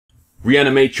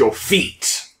reanimate your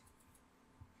feet.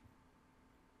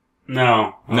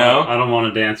 No. No? I don't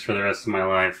want to dance for the rest of my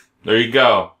life. There you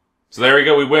go. So there we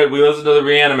go. We listened to the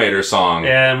Reanimator song.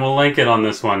 Yeah, and we'll link it on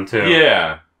this one, too.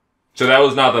 Yeah. So that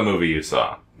was not the movie you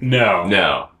saw? No.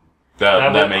 No.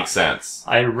 That makes sense.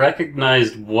 I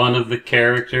recognized one of the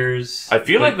characters. I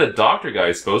feel like the doctor guy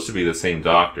is supposed to be the same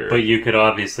doctor. But you could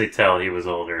obviously tell he was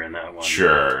older in that one.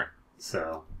 Sure.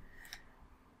 So.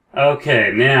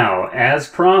 Okay, now, as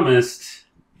promised...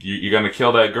 You're gonna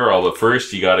kill that girl, but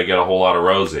first you gotta get a whole lot of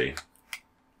Rosie.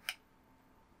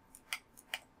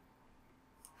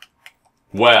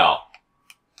 Well.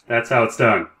 That's how it's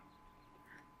done.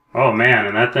 Oh, man,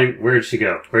 and that thing... Where'd she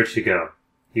go? Where'd she go?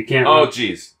 You can't... Oh,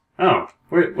 jeez. Oh,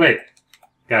 wait.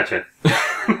 Gotcha.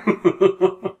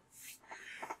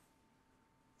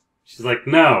 She's like,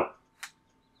 no.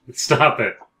 Stop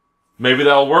it. Maybe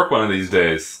that'll work one of these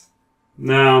days.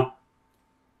 No.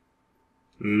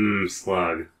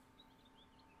 Slug.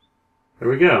 There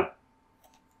we go.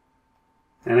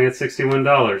 And I got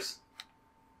 $61.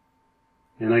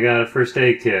 And I got a first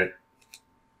aid kit.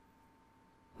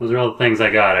 Those are all the things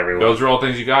I got, everyone. Those are all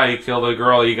things you got. You killed a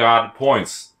girl, you got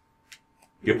points.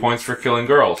 You get points for killing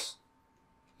girls.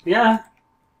 Yeah.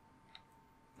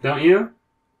 Don't you?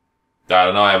 I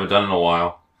don't know, I haven't done it in a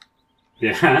while.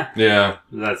 Yeah? Yeah.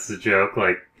 That's the joke,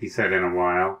 like he said in a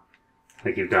while.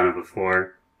 Like you've done it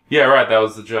before. Yeah, right, that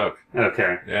was the joke.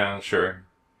 Okay. Yeah, sure.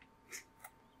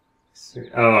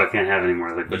 Oh, I can't have any more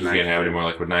liquid nitrogen. You can't have any more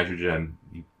liquid nitrogen,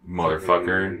 you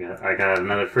motherfucker. I got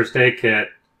another first aid kit.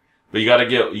 But you gotta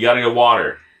get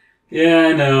water. Yeah,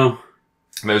 I know.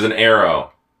 There's an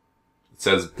arrow. It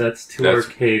says... That's to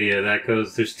Arcadia. That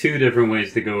goes... There's two different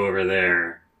ways to go over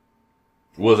there.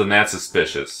 Wasn't that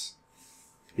suspicious?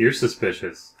 You're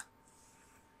suspicious.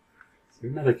 Is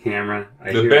there another camera?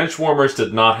 The bench warmers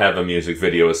did not have a music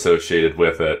video associated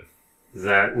with it.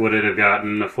 Would it have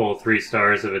gotten a full 3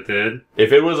 stars if it did?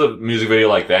 If it was a music video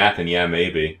like that, then yeah,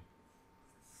 maybe.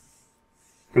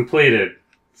 Completed.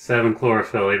 7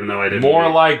 chlorophyll, even though I didn't... More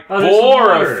like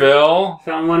chlorophyll!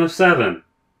 Found 1 of 7.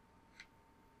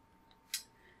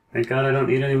 Thank God I don't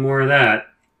need any more of that.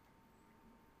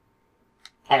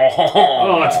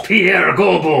 Oh, it's Pierre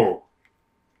Goebel!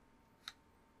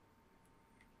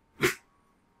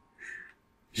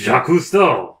 Jacques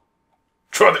Cousteau!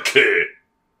 Try the kid!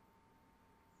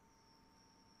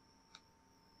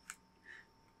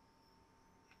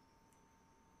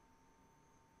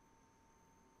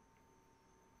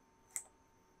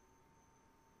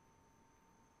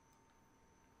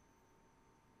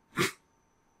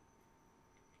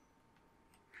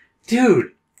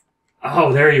 Dude!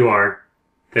 Oh, there you are.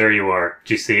 There you are.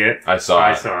 Did you see it? I saw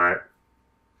it. I saw it.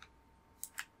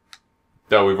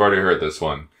 No, we've already heard this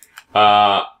one.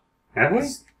 Have we?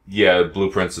 Yeah,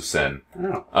 Blueprints of Sin.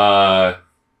 Oh.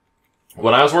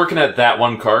 When I was working at that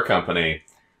one car company,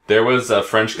 there was a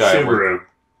French guy... Subaru.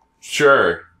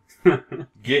 Sure.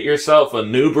 Get yourself a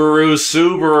Nubaru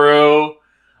Subaru.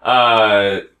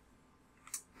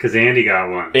 Because Andy got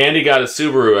one. Andy got a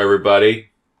Subaru, everybody.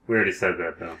 We already said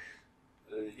that, though.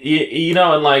 You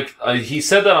know, and like, he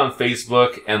said that on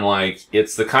Facebook, and like,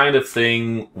 it's the kind of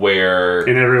thing where...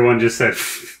 And everyone just said,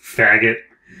 faggot.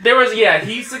 There was, yeah,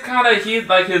 he's the kind of,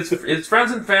 his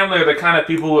friends and family are the kind of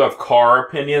people who have car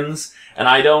opinions, and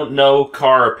I don't know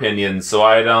car opinions, so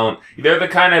they're the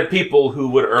kind of people who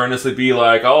would earnestly be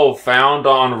like, oh, found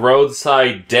on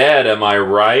roadside dead, am I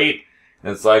right?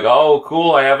 And it's like, oh,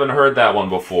 cool, I haven't heard that one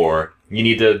before. You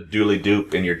need to duly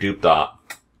dupe in your dupe dot.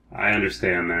 I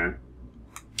understand that.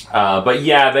 But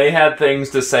yeah, they had things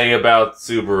to say about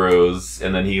Subarus,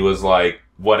 and then he was like,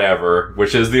 whatever,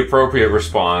 which is the appropriate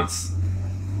response.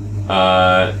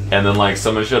 And then like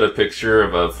someone showed a picture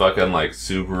of a fucking like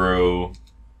Subaru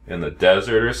in the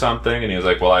desert or something, and he was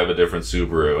like, well, I have a different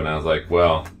Subaru, and I was like,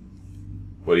 well,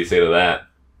 what do you say to that?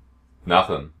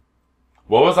 Nothing.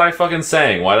 What was I fucking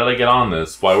saying? Why did I get on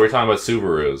this? Why were we talking about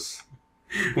Subarus?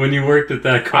 When you worked at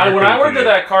that car company. When I worked at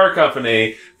that car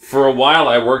company, for a while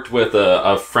I worked with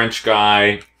a French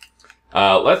guy.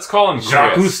 Let's call him Chris.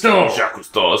 Jacques Cousteau. Jacques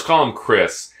Cousteau. Let's call him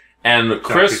Chris. And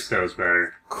Chris... Jacques Cousteau's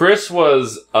better. Chris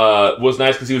was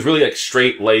nice because he was really like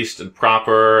straight-laced and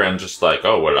proper and just like,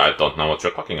 oh, well, I don't know what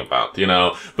you're talking about, you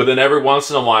know? But then every once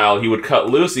in a while he would cut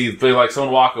loose. He'd be like,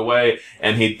 someone walk away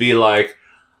and he'd be like,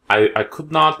 I could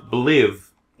not believe...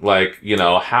 like, you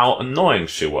know, how annoying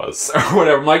she was, or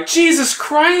whatever. I'm like, Jesus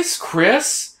Christ,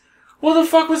 Chris! What the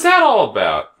fuck was that all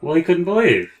about? Well, he couldn't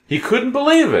believe. He couldn't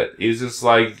believe it. He's just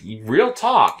like, real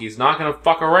talk. He's not gonna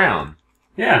fuck around.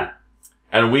 Yeah.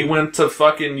 And we went to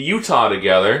fucking Utah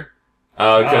together.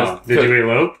 Did you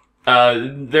elope?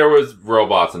 There was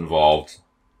robots involved.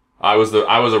 I was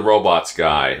a robots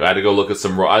guy. I had to go look at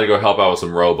I had to go help out with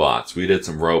some robots. We did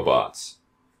some robots.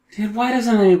 Dude, why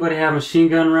doesn't anybody have machine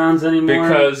gun rounds anymore?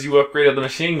 Because you upgraded the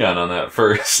machine gun on that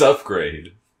first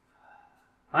upgrade.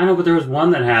 I know, but there was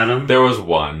one that had them. There was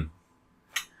one.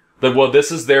 Well,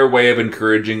 this is their way of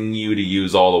encouraging you to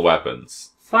use all the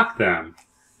weapons. Fuck them.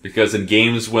 Because in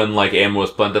games when, like, ammo is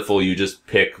plentiful, you just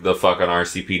pick the fucking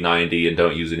RCP-90 and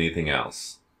don't use anything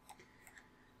else.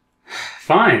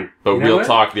 Fine. But real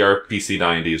talk, the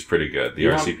RPC-90 is pretty good. The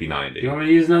RCP-90. You want me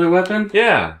to use another weapon?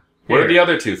 Yeah. What are the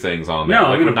other two things on there? No,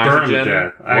 I'm going to burn them to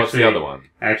death. What's the other one?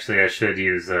 Actually, I should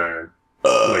use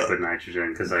liquid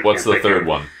nitrogen, because I What's the third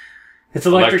one? It's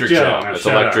electric gel. It's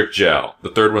electric gel. The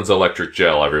third one's electric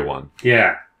gel, everyone.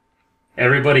 Yeah.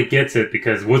 Everybody gets it,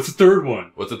 because what's the third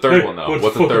one? What's the third one, though?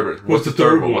 What's the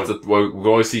third one? We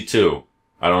only see two.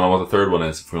 I don't know what the third one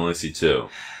is if we only see two.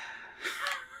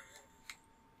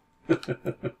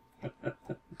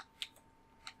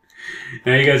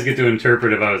 Now you guys get to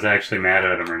interpret if I was actually mad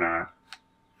at him or not.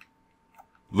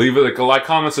 Leave it a like,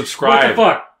 comment, subscribe.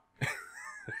 What the fuck?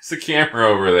 There's a camera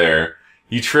over there.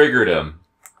 You triggered him.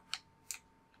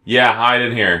 Yeah, hide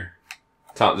in here.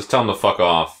 Just tell him to fuck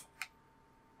off.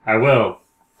 I will.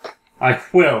 I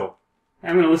will.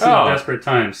 I'm going to listen to Desperate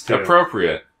Times, too.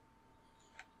 Appropriate.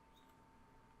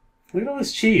 Look at all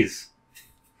this cheese.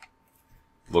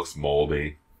 Looks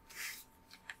moldy.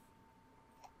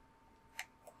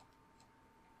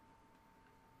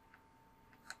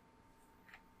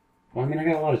 Well, I mean, I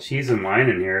got a lot of cheese and wine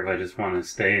in here if I just want to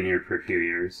stay in here for a few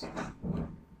years.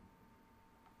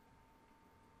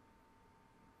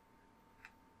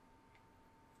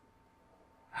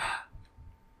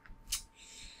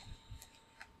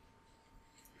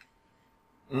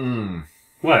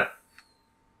 What?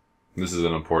 This is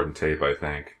an important tape, I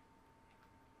think.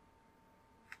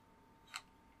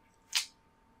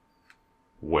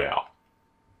 Well.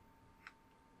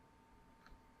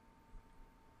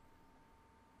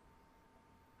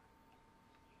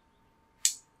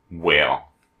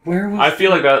 Where was I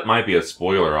feel like that might be a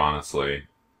spoiler, honestly.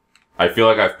 I feel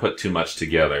like I've put too much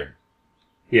together.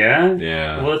 Yeah?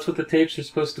 Yeah. Well, that's what the tapes are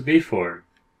supposed to be for.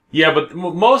 Yeah, but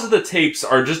most of the tapes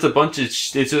are just a bunch of...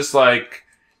 it's just like,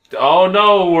 oh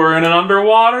no, we're in an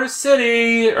underwater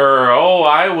city, or oh,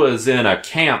 I was in a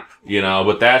camp, you know,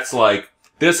 but that's like,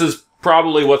 this is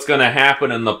probably what's going to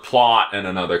happen in the plot in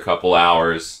another couple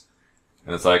hours.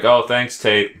 And it's like, oh, thanks,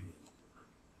 tape.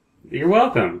 You're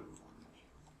welcome.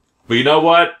 But you know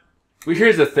what? Well,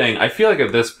 here's the thing. I feel like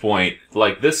at this point,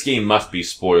 like, this game must be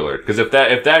spoilered. Because if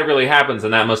that really happens,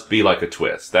 then that must be like a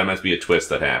twist. That must be a twist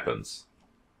that happens.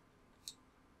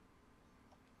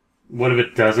 What if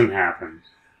it doesn't happen?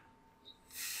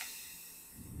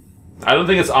 I don't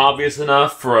think it's obvious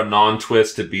enough for a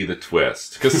non-twist to be the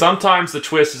twist. Because sometimes the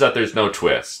twist is that there's no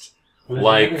twist. Well,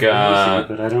 like,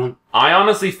 but I don't... I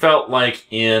honestly felt like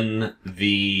in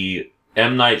the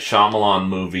M. Night Shyamalan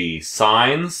movie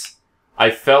Signs,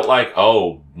 I felt like,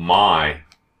 oh my.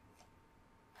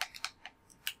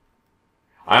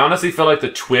 I honestly felt like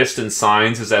the twist in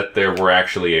Signs is that there were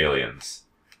actually aliens.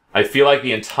 I feel like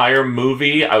the entire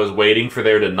movie, I was waiting for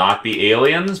there to not be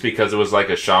aliens because it was like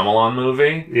a Shyamalan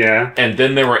movie. Yeah. And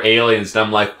then there were aliens, and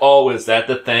I'm like, oh, is that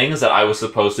the thing? Is that I was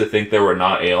supposed to think there were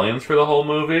not aliens for the whole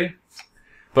movie?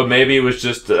 But maybe it was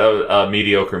just a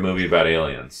mediocre movie about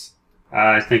aliens.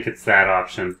 I think it's that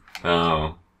option.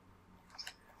 Oh.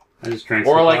 I just drank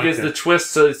Or some like, vodka. is the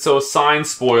twist so sign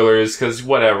spoilers, because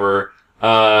whatever.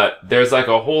 There's like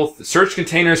a whole... search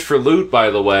containers for loot, by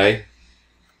the way.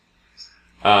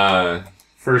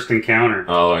 First encounter.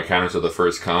 Oh, encounters of the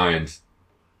first kind.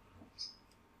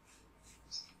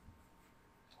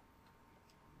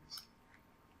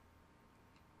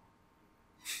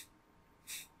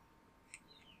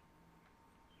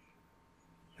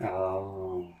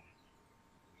 Oh.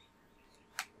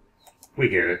 We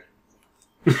get it.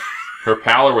 Her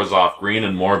pallor was off, green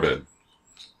and morbid.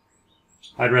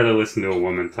 I'd rather listen to a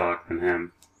woman talk than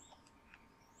him.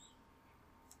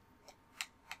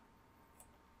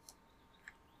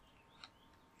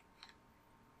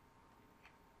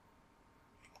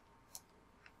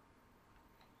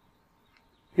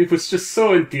 It was just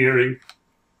so endearing.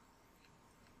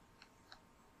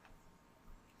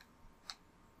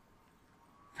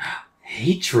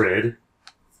 Hatred?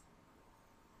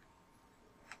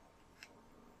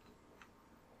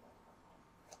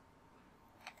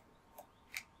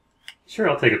 Sure,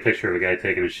 I'll take a picture of a guy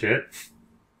taking a shit.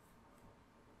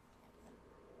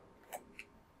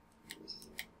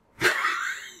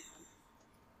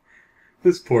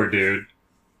 This poor dude.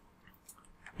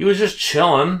 He was just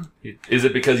chilling. Is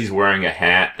it because he's wearing a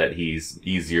hat that he's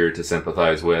easier to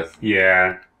sympathize with?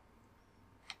 Yeah.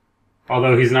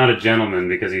 Although he's not a gentleman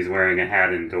because he's wearing a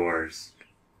hat indoors.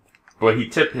 Well, he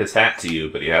tipped his hat to you,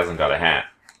 but he hasn't got a hat.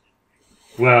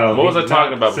 Well, what was I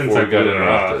talking about before we got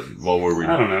interrupted? Off. What were we?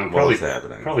 I don't know. What Probably, was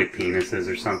happening? Probably penises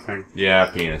or something.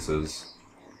 Yeah, penises.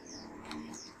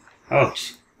 Oh,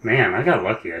 man, I got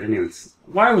lucky. I didn't even...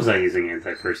 Why was I using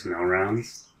anti-personnel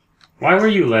rounds? Why were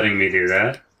you letting me do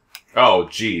that? Oh,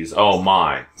 jeez. Oh,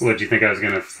 my. What, do you think I was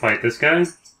going to fight this guy?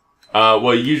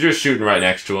 Well, you're just shooting right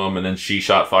next to him, and then she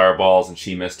shot fireballs, and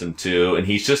she missed him too, and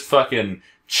he's just fucking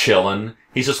chilling.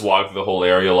 He's just walking through the whole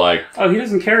area like... Oh, he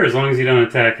doesn't care as long as you don't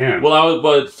attack him. Well,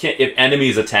 if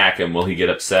enemies attack him, will he get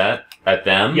upset at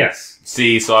them? Yes.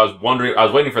 See, so I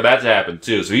was waiting for that to happen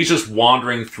too. So he's just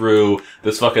wandering through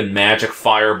this fucking magic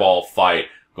fireball fight,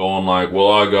 going like, well,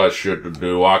 I got shit to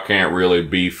do. I can't really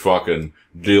be fucking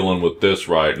dealing with this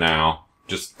right now.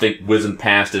 Just whizzing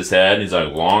past his head, and he's like,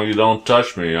 as long as you don't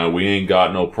touch me, we ain't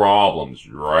got no problems,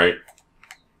 right?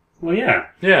 Well, yeah.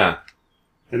 Yeah.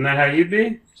 Isn't that how you'd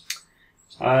be?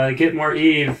 Get more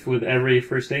Eve with every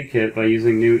first aid kit by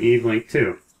using new Eve Link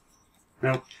 2.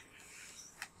 Nope.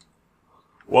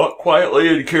 Walk quietly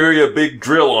and carry a big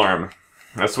drill arm.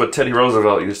 That's what Teddy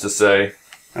Roosevelt used to say.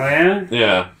 Oh, yeah?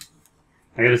 Yeah.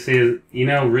 I gotta see, you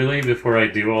know, really, before I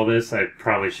do all this, I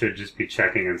probably should just be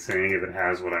checking and seeing if it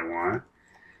has what I want.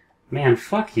 Man,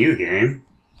 fuck you, game.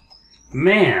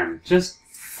 Man, just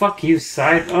fuck you,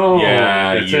 side... Oh,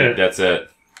 yeah, that's it. That's it.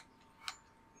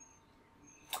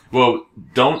 Well,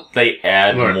 don't they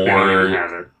add Look, more... they don't even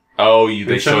have it. Oh,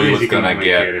 they show you what's gonna gonna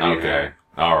get. Okay.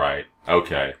 Alright.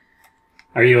 Okay.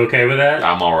 Are you okay with that?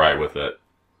 I'm alright with it.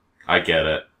 I get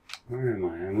it. Where am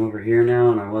I? I'm over here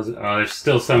now, and I wasn't... Oh, there's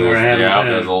still somewhere I haven't been.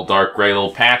 There's a little dark gray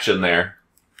little patch in there.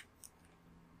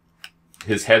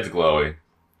 His head's glowy.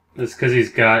 It's because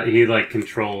he, like,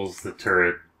 controls the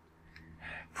turret.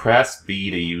 Press B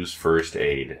to use first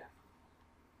aid.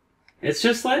 It's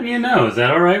just letting you know. Is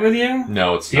that alright with you?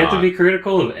 No, it's not. Do you have to be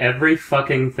critical of every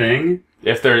fucking thing?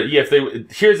 Here's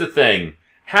the thing.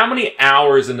 How many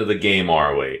hours into the game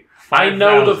are we?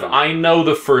 5,000. I know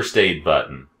the first aid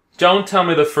button. Don't tell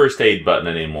me the first aid button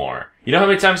anymore. You know how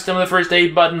many times you tell me the first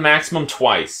aid button? Maximum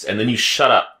twice. And then you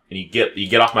shut up and you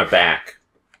get off my back.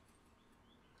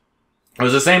 It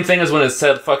was the same thing as when it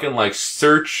said fucking like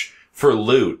search for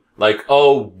loot. Like,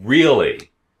 oh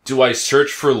really? Do I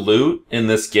search for loot in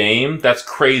this game? That's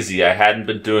crazy. I hadn't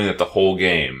been doing it the whole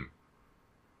game.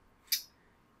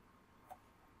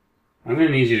 I'm gonna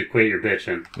need you to quit your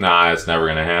bitching. Nah, it's never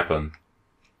gonna happen.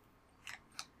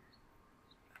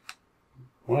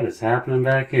 What is happening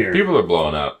back here? People are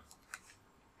blowing up.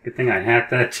 Good thing I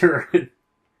hacked that turret.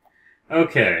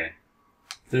 Okay.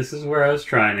 This is where I was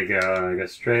trying to go, and I go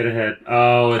straight ahead.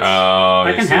 Oh, it's... Oh,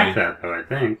 I can hack that, though, I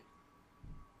think.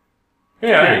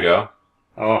 Yeah, there you go.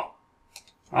 Oh.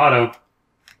 Auto.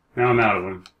 Now I'm out of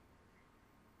them.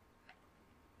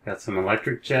 Got some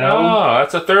electric gel. Oh,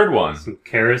 that's a third one. Some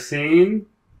kerosene.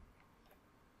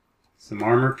 Some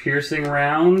armor-piercing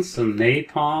rounds. Some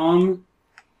napalm.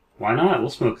 Why not? We'll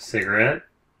smoke a cigarette.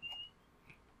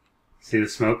 See the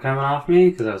smoke coming off me?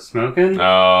 Because I was smoking?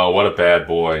 Oh, what a bad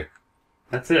boy.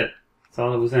 That's it. That's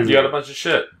all that was in You got a bunch of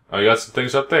shit. Oh, you got some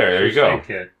things up there. There you go.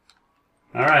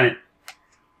 Alright.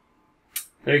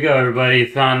 There you go, everybody.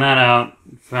 Found that out.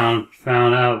 Found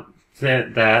out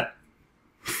that.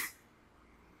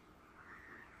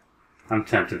 I'm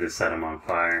tempted to set him on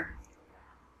fire.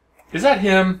 Is that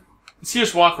him? Does he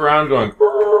just walk around going...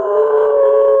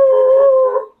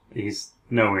 He's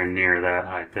nowhere near that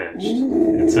high pitched.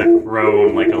 It's a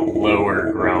groan, like a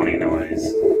lower groany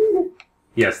noise.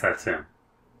 Yes, that's him.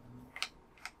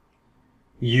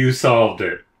 You solved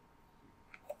it.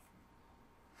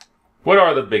 What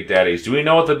are the Big Daddies? Do we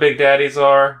know what the Big Daddies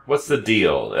are? What's the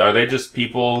deal? Are they just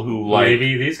people who like...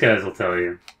 Maybe these guys will tell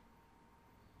you.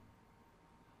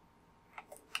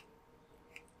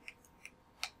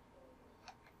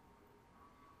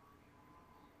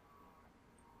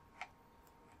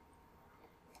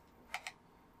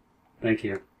 Thank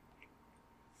you.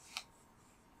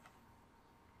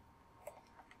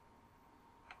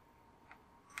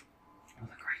 Oh,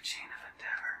 the great chain of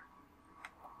endeavor.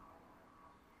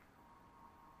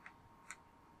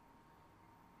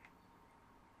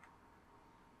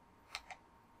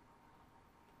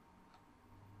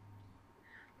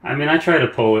 I mean, I try to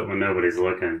pull it when nobody's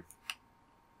looking.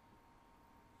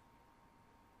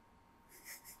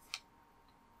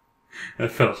 That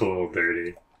felt a little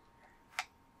dirty.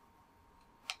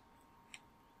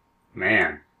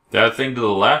 Man. That thing to the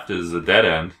left is a dead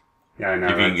end. Yeah, I know.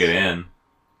 If you can get in.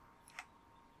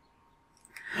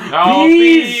 Oh,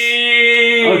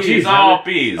 bees! Oh, jeez. Oh,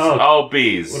 bees! Oh. Oh,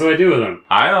 bees! What do I do with them?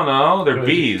 I don't know. They're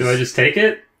bees. Do I just take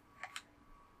it?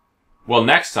 Well,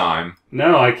 next time.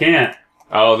 No, I can't.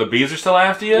 Oh, the bees are still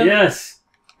after you? Yes.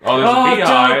 Oh, there's a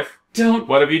beehive. Don't.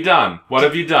 What have you done? What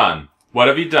have you done? What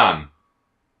have you done?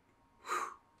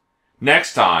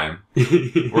 Next time,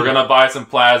 we're gonna buy some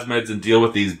plasmids and deal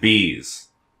with these bees.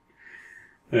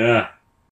 Yeah.